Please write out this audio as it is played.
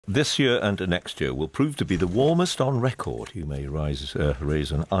This year and next year will prove to be the warmest on record. You may raise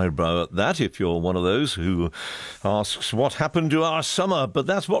an eyebrow at that if you're one of those who asks what happened to our summer. But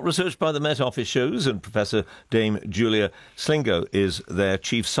that's what research by the Met Office shows, and Professor Dame Julia Slingo is their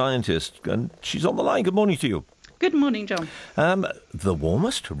chief scientist, and she's on the line. Good morning to you. Good morning, John. The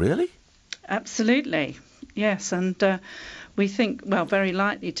warmest, really? Absolutely, yes, and we think, well, very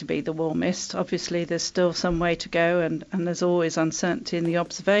likely to be the warmest. Obviously, there's still some way to go, and there's always uncertainty in the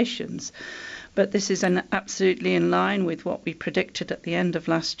observations. But this is absolutely in line with what we predicted at the end of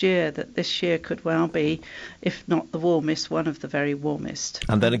last year, that this year could well be, if not the warmest, one of the very warmest.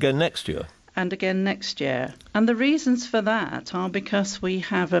 And then again next year. And again next year. And the reasons for that are because we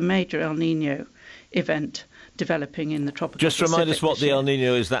have a major El Nino event developing in the tropical Pacific. Just remind us what the El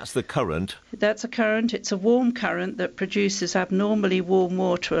Nino is. That's the current. That's a current. It's a warm current that produces abnormally warm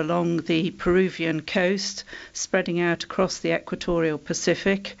water along the Peruvian coast, spreading out across the equatorial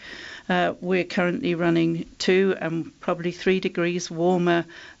Pacific. We're currently running 2 and probably 3 degrees warmer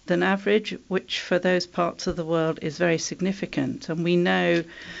than average, which for those parts of the world is very significant. And we know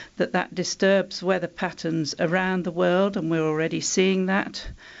that that disturbs weather patterns around the world, and we're already seeing that.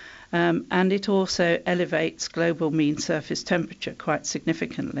 And it also elevates global mean surface temperature quite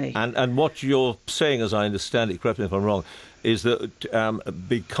significantly. And what you're saying, as I understand it, correct me if I'm wrong, is that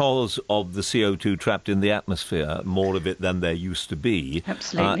because of the CO2 trapped in the atmosphere, more of it than there used to be,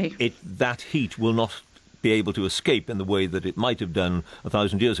 absolutely, that heat will not be able to escape in the way that it might have done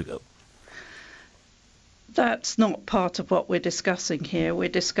 1,000 years ago. That's not part of what we're discussing here. We're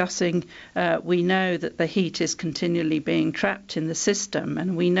discussing, we know that the heat is continually being trapped in the system,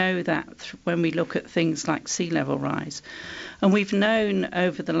 and we know that when we look at things like sea level rise. And we've known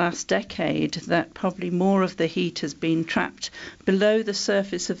over the last decade that probably more of the heat has been trapped below the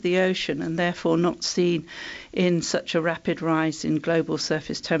surface of the ocean, and therefore not seen in such a rapid rise in global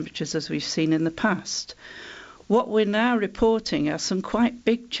surface temperatures as we've seen in the past. What we're now reporting are some quite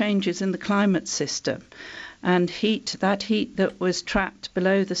big changes in the climate system, and that heat that was trapped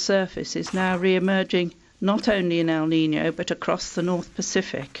below the surface is now re-emerging not only in El Nino but across the North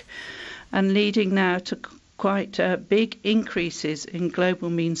Pacific, and leading now to quite big increases in global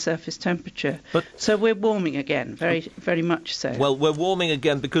mean surface temperature. So we're warming again, very, very much so. Well, we're warming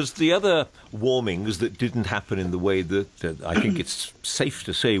again because the other warmings that didn't happen in the way that I think it's safe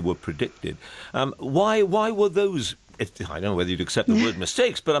to say were predicted, why were those, I don't know whether you'd accept the word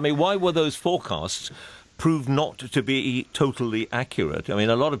mistakes, but I mean, why were those forecasts proved not to be totally accurate? I mean,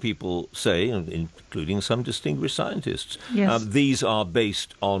 a lot of people say, including some distinguished scientists, yes, these are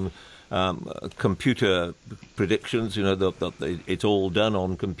based on computer predictions. You know, it's all done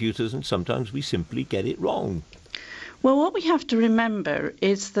on computers, and sometimes we simply get it wrong. Well, what we have to remember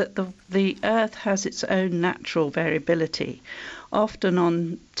is that the Earth has its own natural variability, often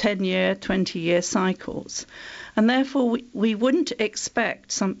on 10-year, 20-year cycles. And therefore, we wouldn't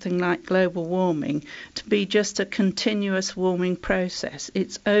expect something like global warming to be just a continuous warming process.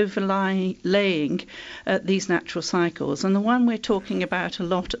 It's overlaying these natural cycles. And the one we're talking about a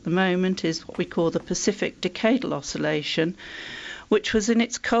lot at the moment is what we call the Pacific Decadal Oscillation, which was in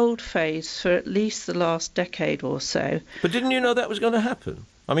its cold phase for at least the last decade or so. But didn't you know that was going to happen?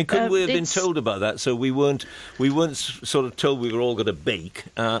 I mean, couldn't we have been told about that? So we weren't sort of told we were all going to bake,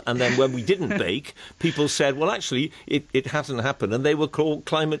 and then when we didn't bake, people said, well, actually, it hasn't happened, and they were called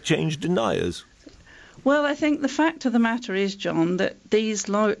climate change deniers. Well, I think the fact of the matter is, John, that these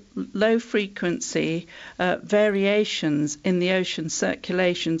low-frequency variations in the ocean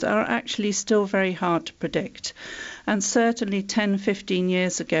circulations are actually still very hard to predict. And certainly 10, 15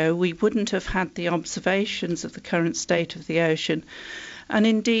 years ago, we wouldn't have had the observations of the current state of the ocean, and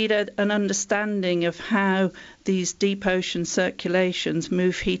indeed an understanding of how these deep ocean circulations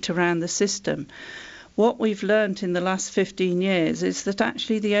move heat around the system. What we've learnt in the last 15 years is that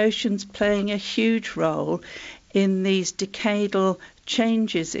actually the ocean's playing a huge role in these decadal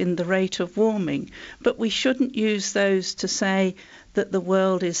changes in the rate of warming. But we shouldn't use those to say that the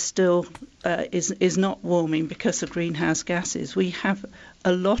world is still is not warming because of greenhouse gases. We have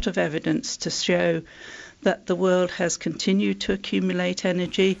a lot of evidence to show that the world has continued to accumulate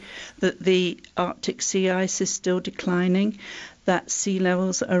energy, that the Arctic sea ice is still declining, that sea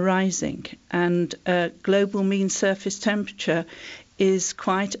levels are rising, and global mean surface temperature is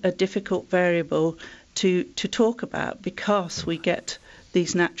quite a difficult variable to talk about because we get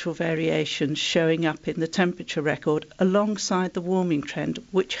these natural variations showing up in the temperature record alongside the warming trend,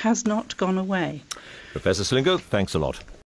 which has not gone away. Professor Slingo, thanks a lot.